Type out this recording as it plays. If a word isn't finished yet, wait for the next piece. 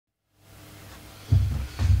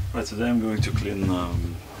Right, today I'm going to clean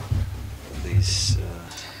this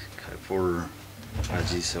Kipor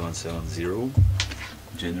IG770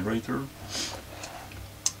 generator.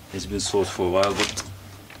 It's been sold for a while, but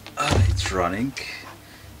it's running,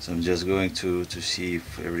 so I'm just going to see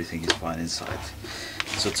if everything is fine inside.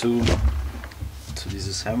 So to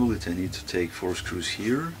disassemble it, I need to take 4 screws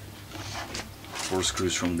here, 4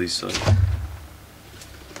 screws from this side,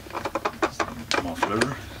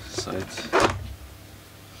 muffler side.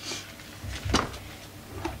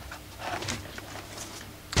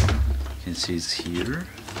 You can see it's here.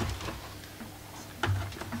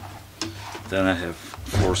 Then I have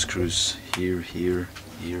 4 screws here, here,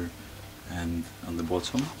 here, and on the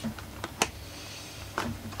bottom. So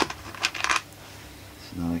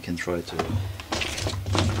now I can try to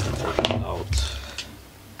take it out.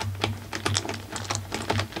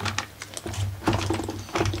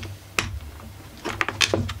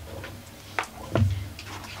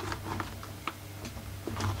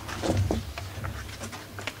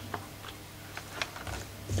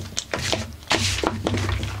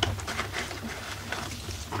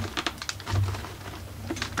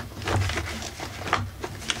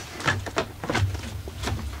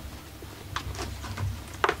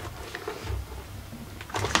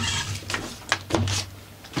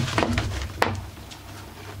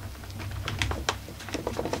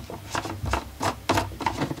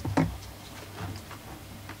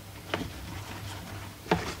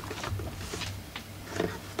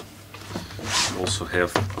 Also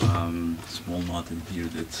have small nut in here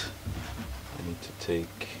that I need to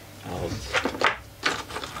take out,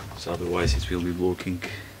 so otherwise it will be blocking.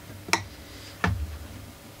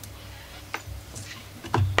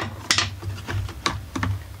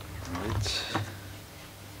 Right.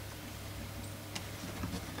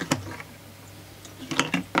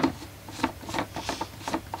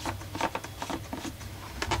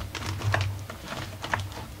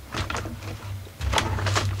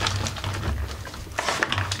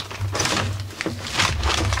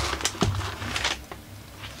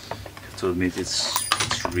 To admit, it's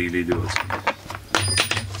really dirty. I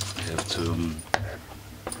have to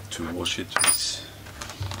wash it with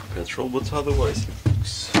petrol, but otherwise it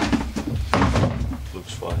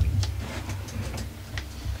looks fine.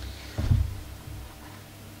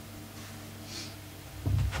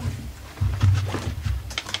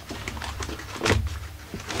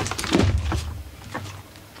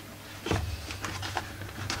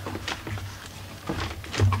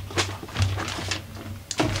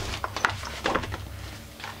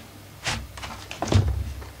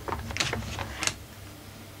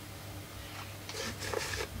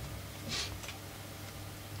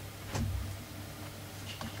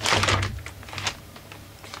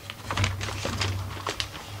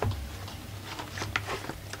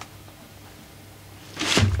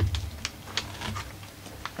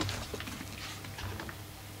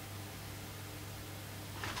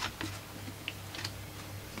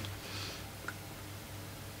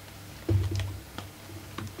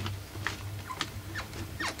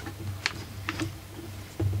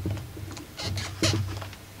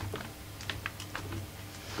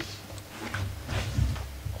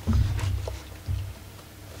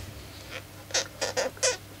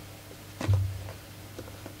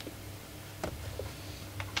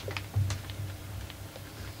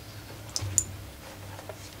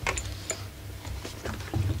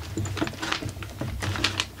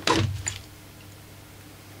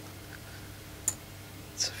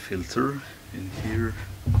 It's a filter in here.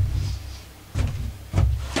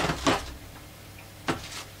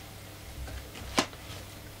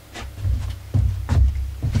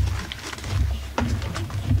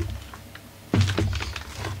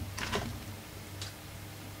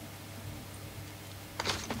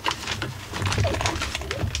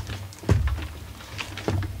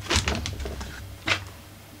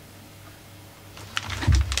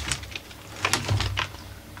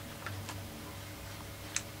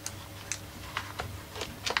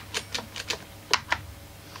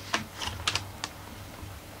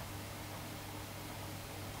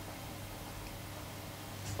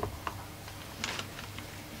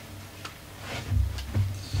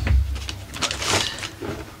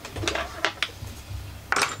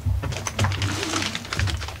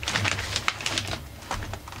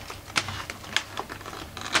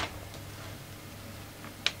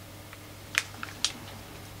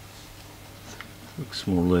 Looks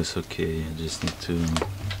more or less okay. I just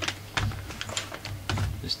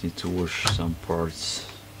need to wash some parts.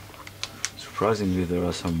 Surprisingly, there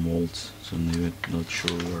are some molds, so I'm not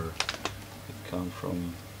sure where it come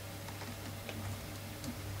from.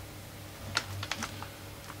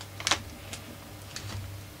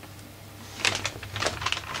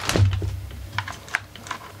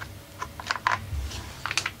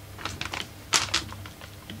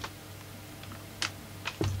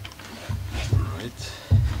 right.